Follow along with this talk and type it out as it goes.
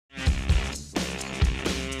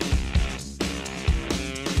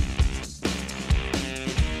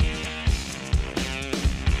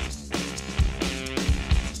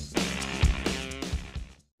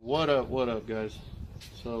What up guys?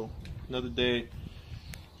 So another day,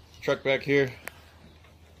 truck back here.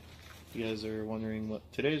 If you guys are wondering what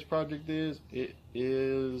today's project is,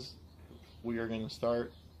 we are going to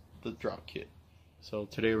start the drop kit. So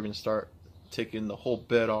today we're going to start taking the whole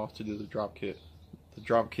bed off to do the drop kit. The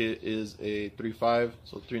drop kit is a 3-5,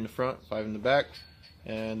 so 3 in the front, 5 in the back,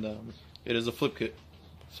 and it is a flip kit.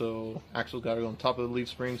 So axle got to go on top of the leaf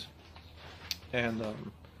springs, and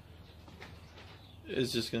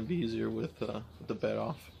it's just going to be easier with the bed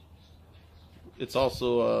off. It's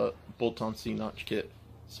also a bolt-on C-notch kit,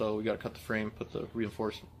 so we got to cut the frame, put the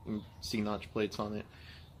reinforced C-notch plates on it,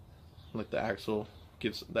 let the axle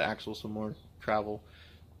gives the axle some more travel.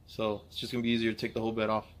 So it's just going to be easier to take the whole bed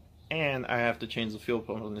off. And I have to change the fuel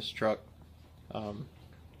pump on this truck.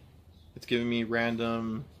 It's giving me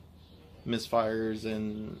random misfires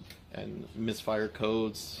and misfire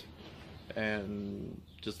codes and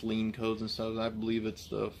just lean codes and stuff. I believe it's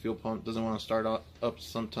the fuel pump doesn't want to start up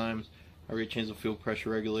sometimes. I already changed the fuel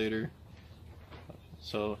pressure regulator,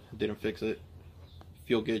 so I didn't fix it.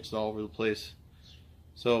 Fuel gauge is all over the place.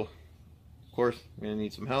 So of course I'm gonna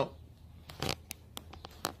need some help.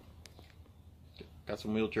 Got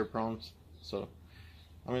some wheelchair problems, so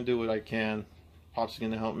I'm gonna do what I can. Pop's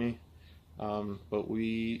gonna help me, but I'm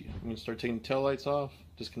gonna start taking the tail lights off,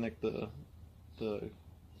 disconnect the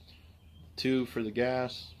tube for the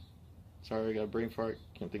gas. Sorry, I got a brain fart,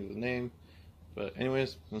 can't think of the name. But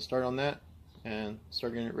anyways, I'm gonna start on that and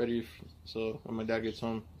start getting it ready so when my dad gets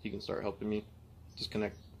home he can start helping me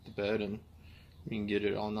disconnect the bed and we can get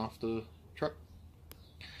it on off the truck.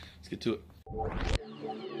 Let's get to it.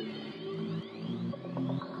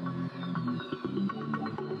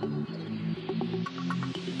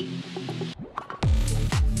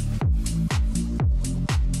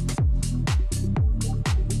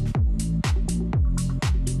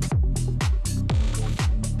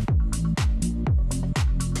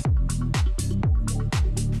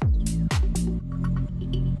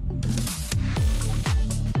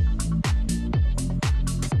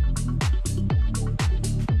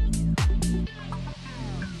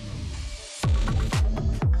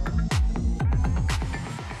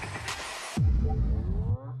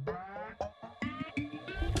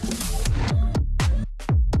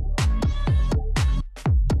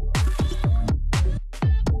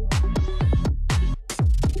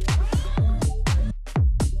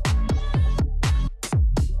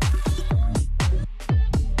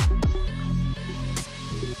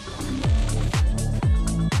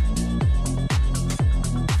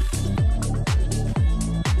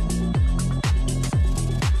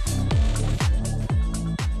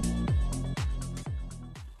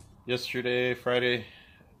 Yesterday, Friday,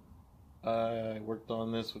 I worked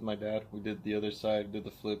on this with my dad. We did the other side, did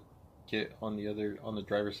the flip kit on the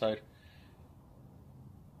driver's side.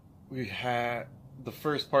 We had the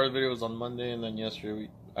first part of the video was on Monday, and then yesterday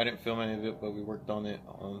I didn't film any of it, but we worked on it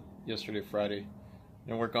on yesterday, Friday.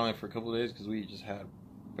 Didn't work on it for a couple of days because we just had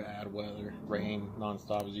bad weather, rain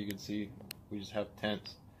nonstop, as you can see. We just have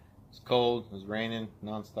tents. It's cold, it was raining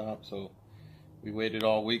nonstop, so we waited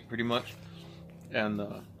all week pretty much, and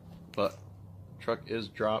but truck is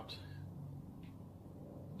dropped.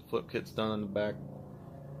 The flip kit's done in the back.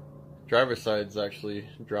 Driver's side's actually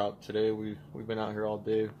dropped today. We've been out here all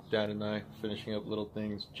day, Dad and I, finishing up little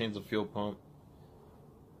things. Changed the fuel pump.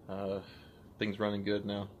 Things running good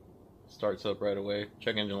now. Starts up right away.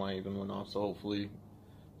 Check engine light even went off, so hopefully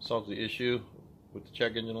solves the issue with the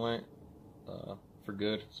check engine light for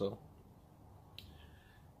good. So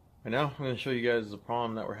right now I'm going to show you guys the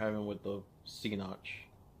problem that we're having with the C-notch.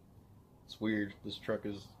 It's weird. This truck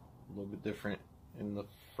is a little bit different in the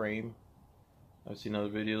frame. I've seen other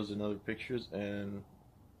videos and other pictures, and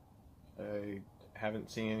I haven't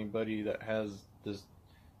seen anybody that has this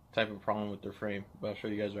type of problem with their frame. But I'll show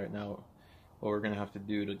you guys right now what we're gonna have to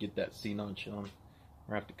do to get that C-notch on. We're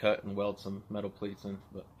gonna have to cut and weld some metal plates in,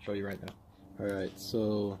 but I'll show you right now. Alright,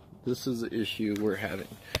 so this is the issue we're having.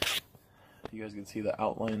 You guys can see the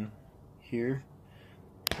outline here.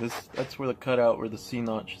 That's where the cutout where the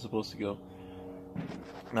C-notch is supposed to go.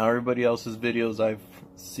 Now everybody else's videos I've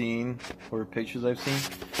seen or pictures I've seen,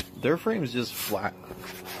 their frame is just flat.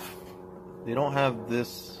 They don't have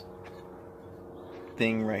this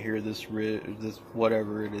thing right here, this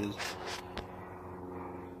whatever it is.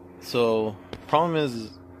 So problem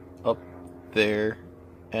is up there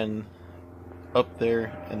and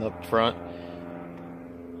up front.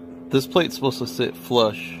 This plate's supposed to sit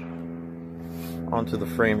flush onto the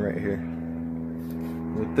frame right here.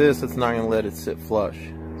 With this, it's not going to let it sit flush.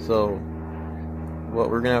 So what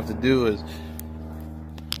we're going to have to do is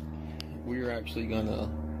we're actually going to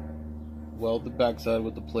weld the backside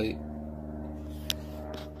with the plate.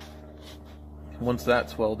 Once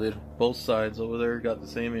that's welded, both sides over there got the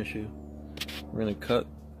same issue. We're gonna cut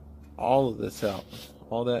all of this out,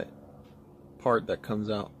 all that part that comes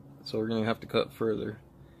out. So we're gonna have to cut further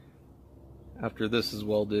after this is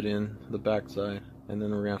welded in the backside, and then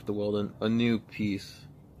we're gonna have to weld in a new piece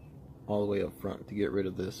all the way up front to get rid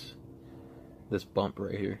of this bump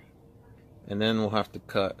right here. And then we'll have to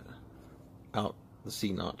cut out the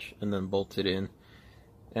C-notch and then bolt it in.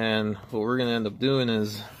 And what we're gonna end up doing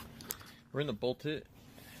is we're gonna bolt it,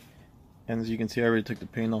 and as you can see I already took the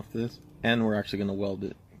paint off this, and we're actually gonna weld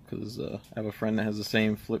it because I have a friend that has the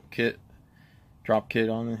same flip kit, drop kit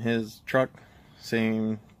on his truck,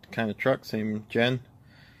 same kind of truck, same gen,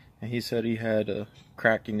 and he said he had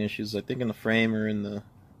cracking issues, I think in the frame or in the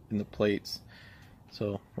plates.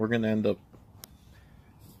 So we're gonna end up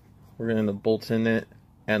bolting it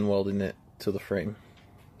and welding it to the frame.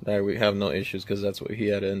 That we have no issues because that's what he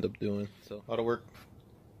had to end up doing. So a lot of work.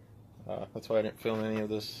 That's why I didn't film any of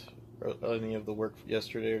this, or any of the work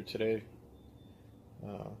yesterday or today.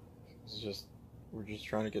 It's just we're just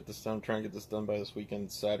trying to get this done. Trying to get this done by this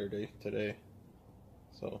weekend, Saturday today.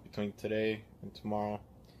 So between today and tomorrow,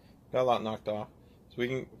 got a lot knocked off. So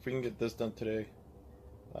if we can get this done today,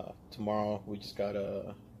 tomorrow we just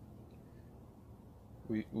gotta.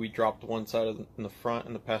 We dropped one side in the front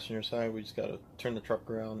and the passenger side. We just gotta turn the truck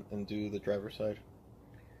around and do the driver's side.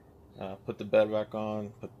 Put the bed back on,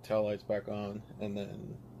 put the tail lights back on, and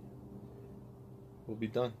then we'll be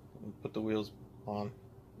done. And put the wheels on,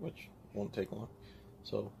 which won't take long.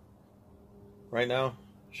 So right now, I'll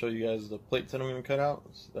show you guys the plates that I'm gonna cut out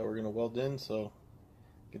that we're gonna weld in. So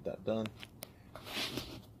get that done.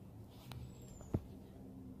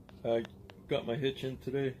 I got my hitch in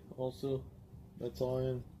today also. That's all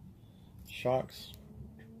in. Shocks,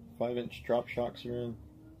 5-inch drop shocks are in.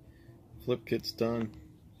 Flip kit's done.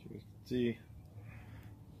 As you can see,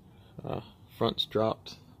 front's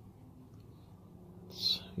dropped.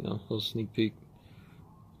 It's, you know, a little sneak peek.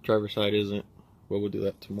 Driver's side isn't, but we'll do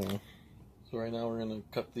that tomorrow. So right now we're gonna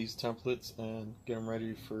cut these templates and get them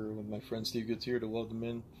ready for when my friend Steve gets here to weld them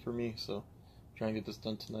in for me. So try and get this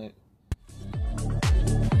done tonight.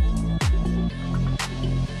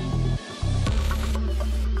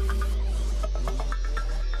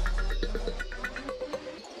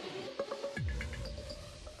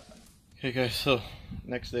 Okay guys, so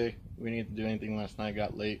next day, we didn't do anything last night,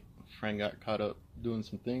 got late, friend got caught up doing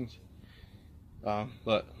some things,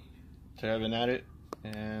 but today I've been at it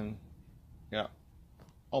and got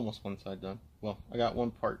almost one side done. Well, I got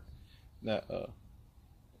one part, that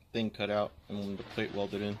thing cut out and the plate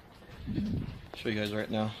welded in. I'll show you guys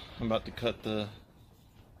right now. I'm about to cut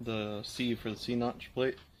the C for the C-notch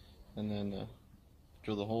plate and then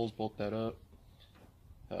drill the holes, bolt that up.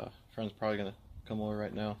 Friend's probably gonna come over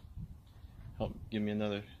right now, help give me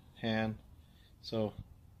another hand, so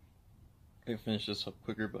I can finish this up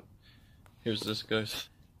quicker. But here's this, guys,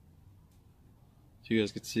 so you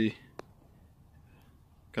guys can see,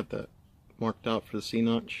 got that marked out for the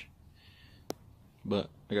C-notch, but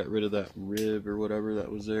I got rid of that rib or whatever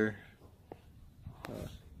that was there.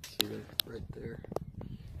 See that right there,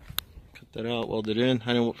 cut that out, weld it in.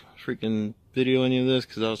 I didn't freaking video any of this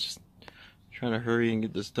because I was just trying to hurry and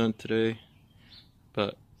get this done today,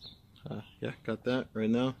 but yeah, got that right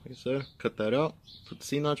now. Like I said, cut that out, put the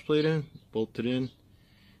C-notch plate in, bolt it in,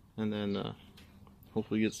 and then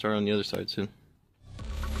hopefully get started on the other side soon.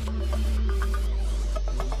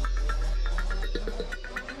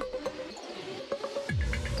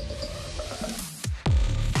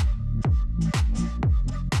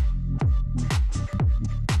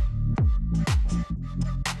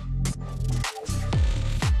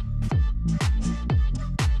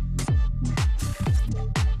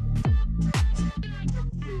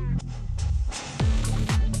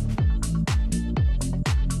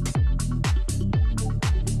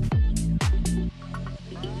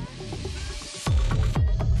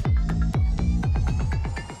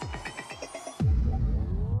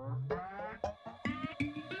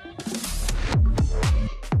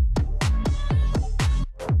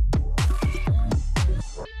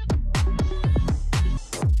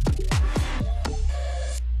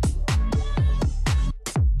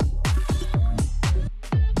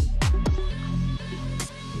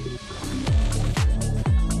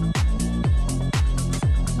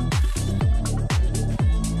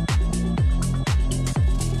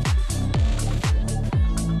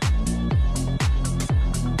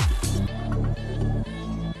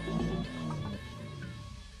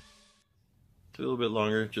 A little bit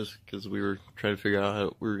longer just because we were trying to figure out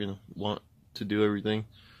how we were gonna want to do everything.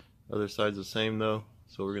 Other side's the same though,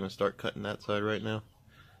 So we're gonna start cutting that side right now.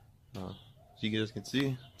 As you guys can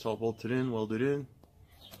see, it's all bolted in, welded in.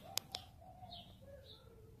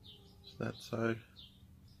 It's that side.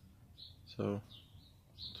 So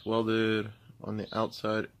it's welded on the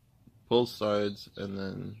outside, both sides, and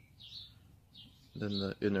then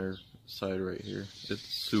the inner side right here. It's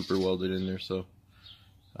super welded in there, so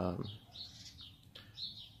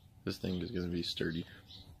this thing is gonna be sturdy.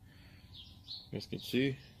 You guys can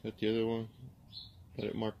see, got the other one, got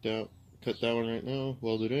it marked out. Cut that one right now,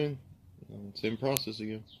 welded in, same process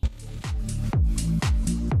again.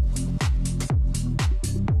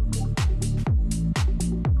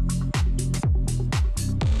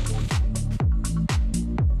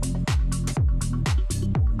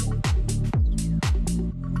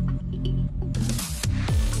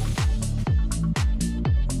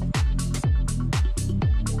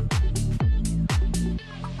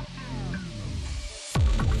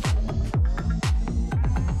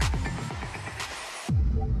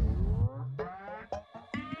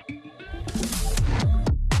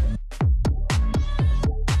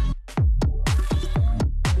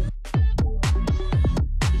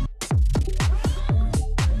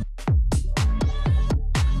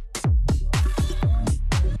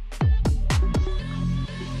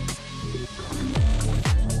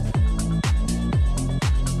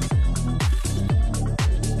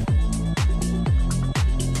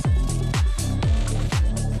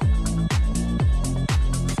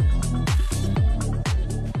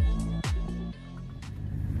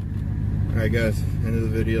 Alright guys, end of the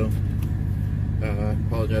video.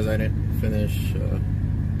 Apologize I didn't finish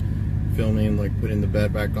filming, like putting the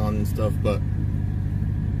bed back on and stuff, but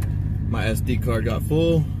my SD card got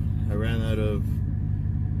full. I ran out of,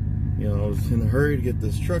 I was in a hurry to get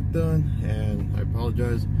this truck done, and I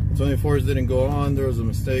apologize. The 24s didn't go on, there was a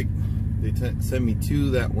mistake. They sent me two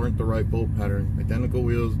that weren't the right bolt pattern. Identical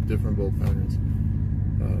wheels, different bolt patterns.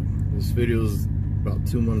 This video is about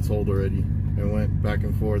 2 months old already. I went back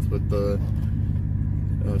and forth with the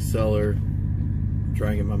seller,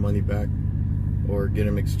 trying to get my money back or get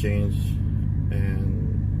him exchanged,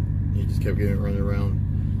 and he just kept getting running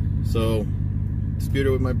around. So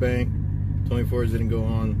disputed with my bank. 24s didn't go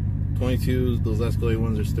on. 22s, those Escalade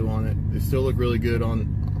ones are still on it. They still look really good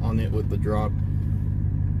on it with the drop.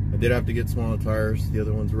 I did have to get smaller tires. The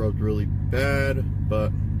other ones rubbed really bad,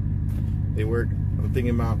 but they work. I'm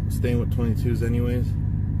thinking about staying with 22s anyways,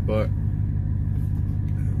 but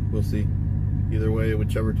we'll see. Either way,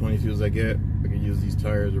 whichever 22s I get, I can use these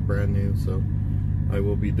tires, are brand new, so I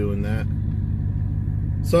will be doing that.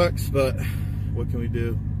 Sucks, but what can we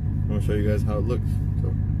do? I'm gonna show you guys how it looks.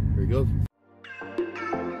 So here he goes.